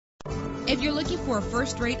If you're looking for a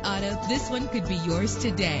first-rate auto, this one could be yours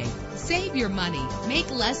today. Save your money. Make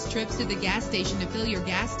less trips to the gas station to fill your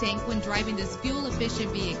gas tank when driving this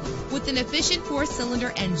fuel-efficient vehicle. With an efficient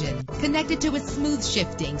 4-cylinder engine connected to a smooth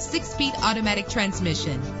shifting 6-speed automatic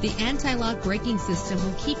transmission, the anti-lock braking system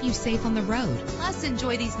will keep you safe on the road. Plus,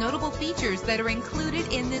 enjoy these notable features that are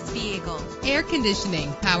included in this vehicle: air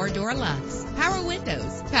conditioning, power door locks, power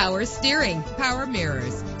windows, power steering, power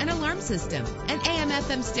mirrors, an alarm system, an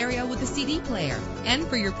AM/FM stereo with a CD player. And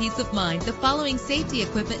for your peace of mind, the following safety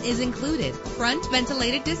equipment is included: front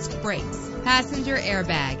ventilated disc brakes, passenger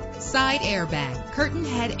airbag, side airbag, curtain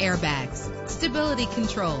head airbags, stability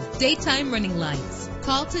control, daytime running lights.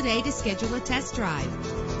 Call today to schedule a test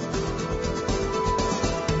drive.